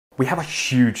we have a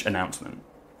huge announcement.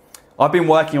 I've been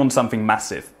working on something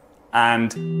massive,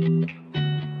 and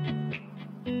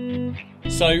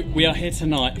so we are here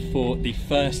tonight for the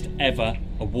first ever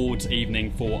awards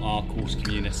evening for our course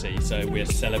community. So we're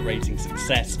celebrating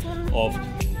success of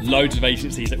loads of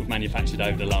agencies that we've manufactured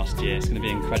over the last year. It's going to be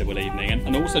an incredible evening,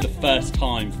 and also the first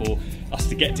time for us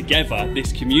to get together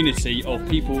this community of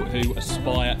people who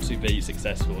aspire to be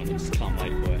successful, and I just can't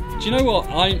wait for it. Do you know what?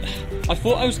 I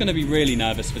thought I was going to be really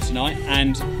nervous for tonight,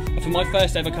 and for my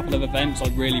first ever couple of events I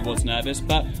really was nervous,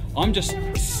 but I'm just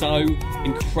so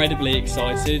incredibly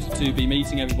excited to be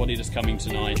meeting everybody that's coming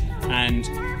tonight, and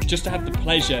just to have the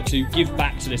pleasure to give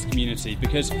back to this community,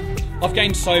 because I've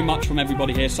gained so much from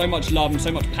everybody here, so much love and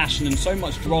so much passion and so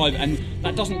much drive, and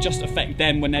that doesn't just affect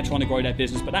them when they're trying to grow their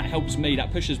business, but that helps me,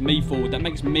 that pushes me forward, that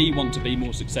makes me want to be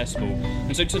more successful.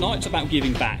 And so tonight's about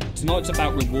giving back, tonight's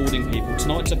about rewarding people,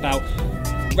 tonight's about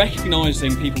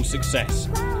recognising people's success,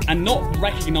 and not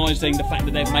recognising the fact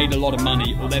that they've made a lot of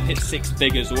money or they've hit 6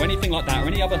 figures or anything like that, or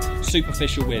any other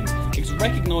superficial win. It's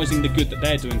recognising the good that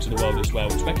they're doing to the world as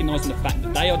well. It's recognising the fact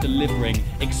that they are delivering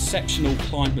exceptional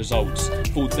client results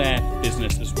for their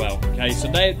business as well. Okay, so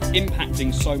they're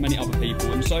impacting so many other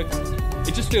people, and so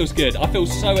it just feels good. I feel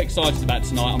so excited about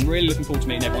tonight. I'm really looking forward to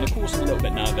meeting everyone. Of course I'm a little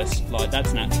bit nervous, like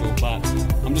that's natural, but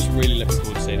I'm just really looking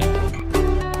forward to seeing everyone.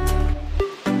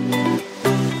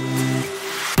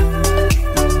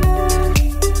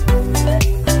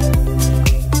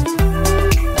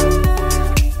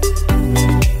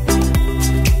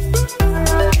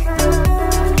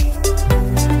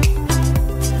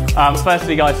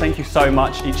 Firstly, guys, thank you so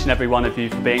much, each and every one of you,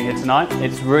 for being here tonight.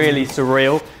 It's really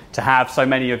surreal to have so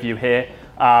many of you here.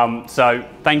 So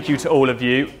thank you to all of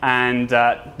you, and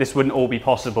this wouldn't all be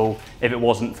possible if it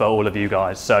wasn't for all of you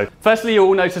guys. So firstly, you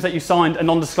all noticed that you signed a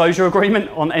non-disclosure agreement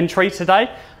on entry today.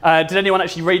 Did anyone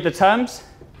actually read the terms?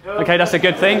 Okay, that's a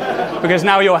good thing, because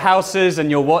now your houses and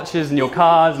your watches and your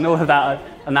cars and all of that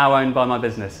are now owned by my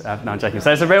business. No, I'm joking.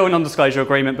 So it's a real non-disclosure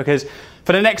agreement, because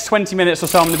for the next 20 minutes or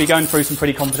so I'm going to be going through some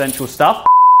pretty confidential stuff.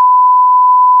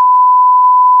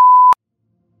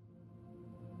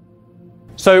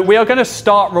 So we are going to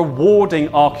start rewarding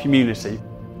our community.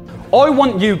 I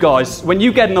want you guys, when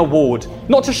you get an award,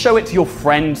 not to show it to your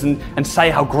friends and say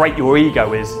how great your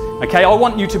ego is. Okay, I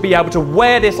want you to be able to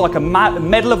wear this like a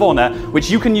medal of honor, which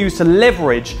you can use to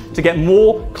leverage to get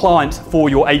more clients for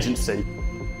your agency.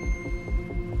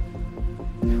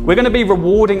 We're going to be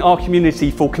rewarding our community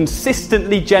for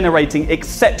consistently generating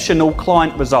exceptional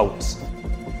client results.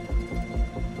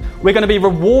 We're going to be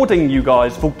rewarding you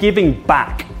guys for giving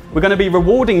back. We're going to be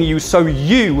rewarding you so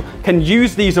you can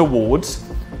use these awards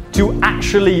to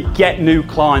actually get new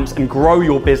clients and grow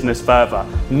your business further,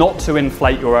 not to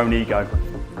inflate your own ego.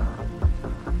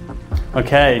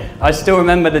 Okay, I still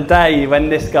remember the day when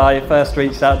this guy first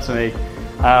reached out to me.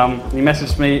 He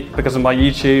messaged me because of my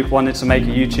YouTube, wanted to make a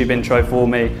YouTube intro for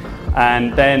me,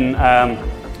 and then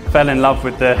fell in love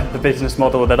with the business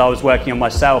model that I was working on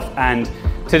myself, and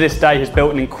to this day has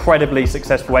built an incredibly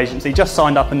successful agency. Just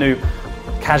signed up a new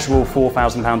casual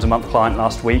 £4,000 a month client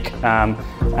last week,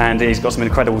 and he's got some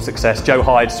incredible success. Joe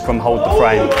Hides from Hold the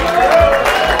Frame.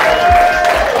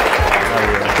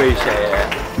 Appreciate it.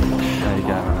 There you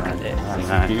go.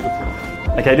 It's beautiful.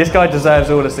 Okay, this guy deserves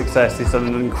all the success. He's done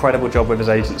an incredible job with his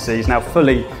agency. He's now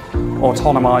fully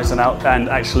autonomised and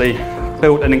actually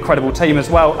built an incredible team as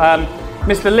well.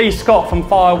 Mr. Lee Scott from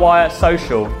Firewire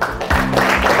Social.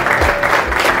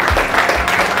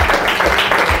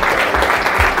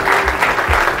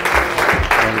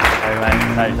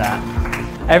 Take that.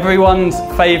 Everyone's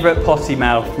favourite potty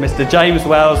mouth, Mr. James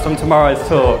Wells from Tomorrow's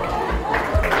Talk.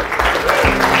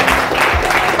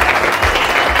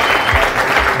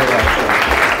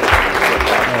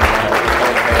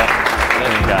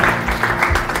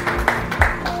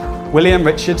 William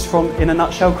Richards from In a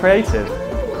Nutshell Creative.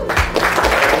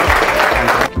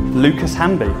 And Lucas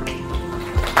Hamby. So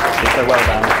well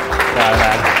done. Well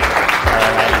done.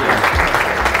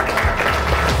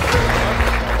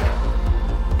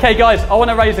 Okay guys, I want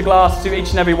to raise a glass to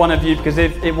each and every one of you, because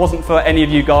if it wasn't for any of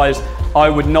you guys, I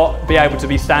would not be able to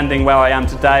be standing where I am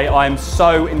today. I am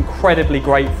so incredibly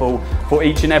grateful for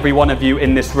each and every one of you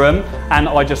in this room, and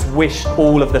I just wish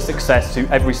all of the success to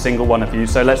every single one of you.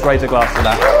 So let's raise a glass to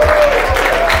that.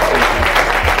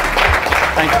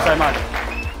 Thank you so much.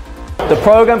 The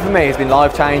programme for me has been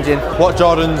life-changing. What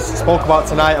Jordan's spoke about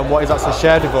tonight and what he's actually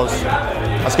shared with us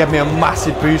has given me a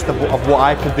massive boost of what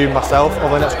I can do myself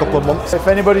over the next couple of months. If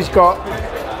anybody's got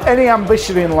any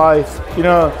ambition in life, you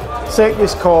know, Take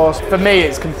this course. For me,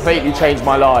 it's completely changed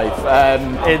my life.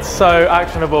 It's so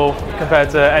actionable compared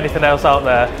to anything else out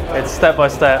there. It's step by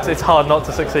step. It's hard not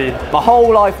to succeed. My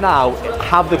whole life now,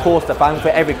 have the course to thank for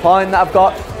every client that I've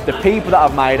got, the people that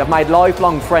I've made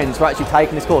lifelong friends for actually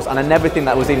taking this course, and I never think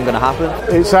that was even going to happen.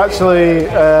 It's actually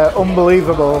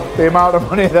unbelievable the amount of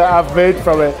money that I've made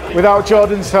from it. Without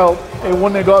Jordan's help, it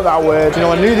wouldn't have got that way. You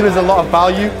know, I knew there was a lot of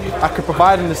value I could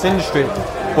provide in this industry,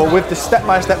 but with the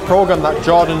step-by-step program that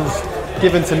Jordan's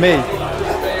given to me,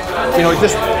 you know, it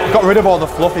just got rid of all the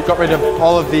fluff, it got rid of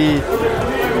all of the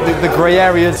grey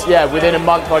areas. Yeah, within a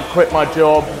month I'd quit my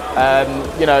job,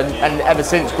 you know, and ever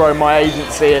since grown my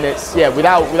agency. And it's, yeah,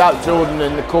 without Jordan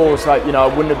and the course, like, you know,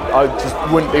 I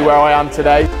just wouldn't be where I am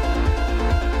today.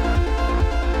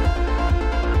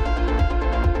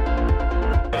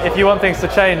 If you want things to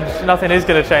change, nothing is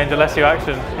going to change unless you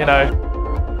action, you know.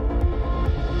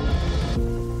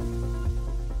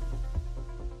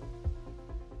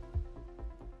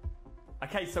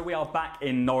 Okay, so we are back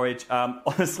in Norwich.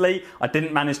 Honestly, I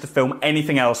didn't manage to film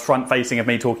anything else front-facing of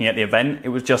me talking at the event. It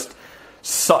was just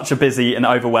such a busy and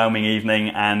overwhelming evening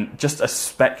and just a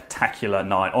spectacular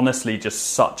night. Honestly, just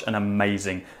such an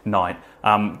amazing night.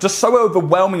 Just so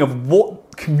overwhelming of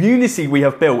what community we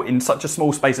have built in such a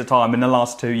small space of time in the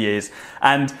last 2 years.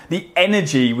 And the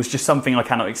energy was just something I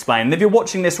cannot explain. And if you're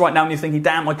watching this right now and you're thinking,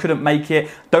 damn, I couldn't make it,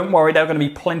 don't worry, there are going to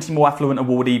be plenty more Affluent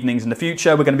Award evenings in the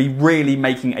future. We're going to be really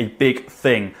making a big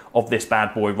thing of this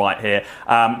bad boy right here.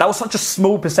 That was such a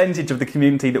small percentage of the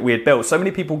community that we had built. So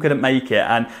many people couldn't make it,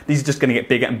 and these are just going to get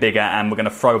bigger and bigger, and we're going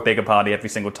to throw a bigger party every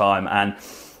single time. And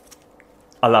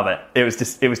I love it. It was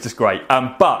just great.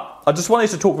 But I just wanted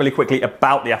to talk really quickly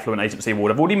about the Affluent Agency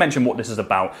Award. I've already mentioned what this is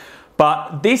about,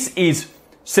 but this is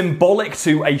symbolic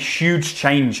to a huge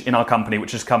change in our company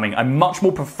which is coming, a much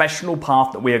more professional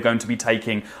path that we are going to be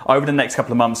taking over the next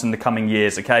couple of months and the coming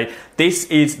years, okay? This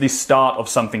is the start of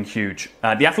something huge.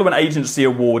 The Affluent Agency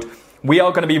Award, we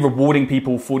are going to be rewarding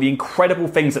people for the incredible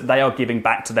things that they are giving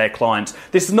back to their clients.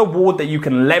 This is an award that you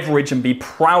can leverage and be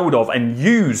proud of and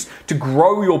use to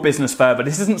grow your business further.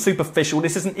 This isn't superficial.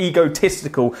 This isn't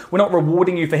egotistical. We're not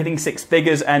rewarding you for hitting 6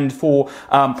 figures and for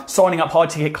signing up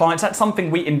high-ticket clients. That's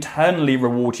something we internally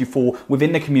reward you for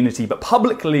within the community. But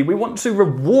publicly, we want to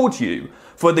reward you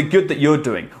for the good that you're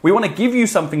doing. We want to give you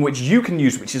something which you can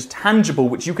use, which is tangible,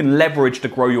 which you can leverage to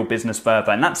grow your business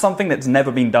further. And that's something that's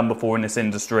never been done before in this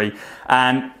industry.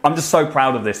 And I'm just so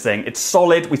proud of this thing. It's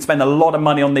solid. We spend a lot of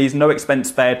money on these, no expense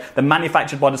spared. They're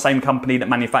manufactured by the same company that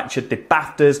manufactured the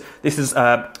BAFTAs. This is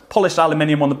polished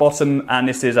aluminium on the bottom, and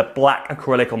this is a black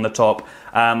acrylic on the top.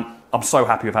 I'm so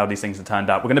happy with how these things have turned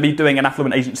out. We're going to be doing an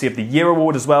Affluent Agency of the Year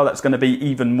award as well. That's going to be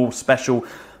even more special.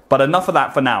 But enough of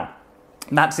that for now.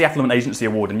 That's the Affluent Agency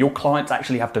Award, and your clients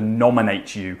actually have to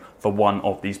nominate you for one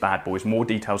of these bad boys. More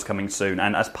details coming soon.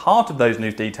 And as part of those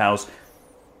new details,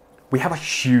 we have a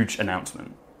huge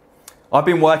announcement. I've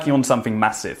been working on something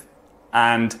massive,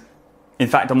 and in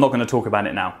fact, I'm not going to talk about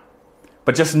it now.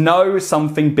 But just know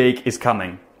something big is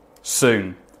coming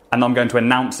soon, and I'm going to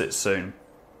announce it soon.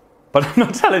 But I'm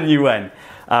not telling you when.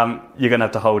 You're going to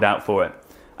have to hold out for it.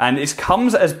 And it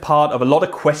comes as part of a lot of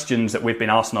questions that we've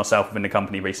been asking ourselves within the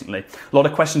company recently. A lot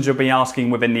of questions you'll be asking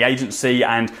within the agency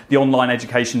and the online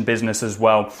education business as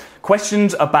well.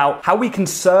 Questions about how we can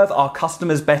serve our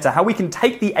customers better, how we can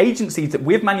take the agencies that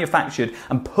we've manufactured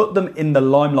and put them in the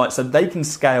limelight so they can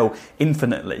scale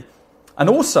infinitely.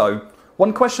 And also,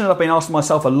 one question that I've been asking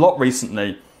myself a lot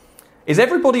recently is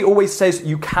everybody always says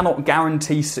you cannot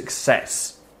guarantee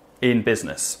success in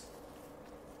business.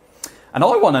 And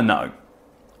I want to know,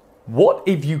 what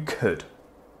if you could?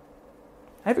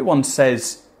 Everyone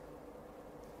says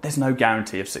there's no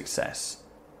guarantee of success.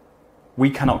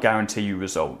 We cannot guarantee you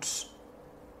results.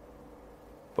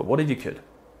 But what if you could? And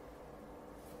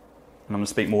I'm going to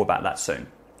speak more about that soon.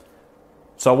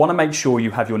 So I want to make sure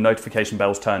you have your notification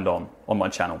bells turned on my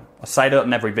channel. I say that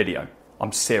in every video.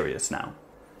 I'm serious now.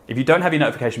 If you don't have your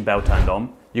notification bell turned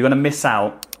on, you're going to miss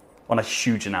out on a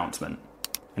huge announcement.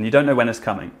 And you don't know when it's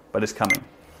coming, but it's coming.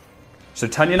 So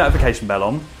turn your notification bell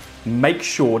on, make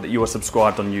sure that you are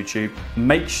subscribed on YouTube,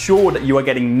 make sure that you are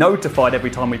getting notified every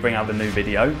time we bring out a new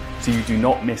video so you do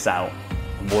not miss out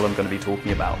on what I'm going to be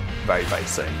talking about very, very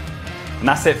soon. And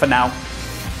that's it for now.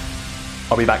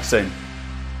 I'll be back soon.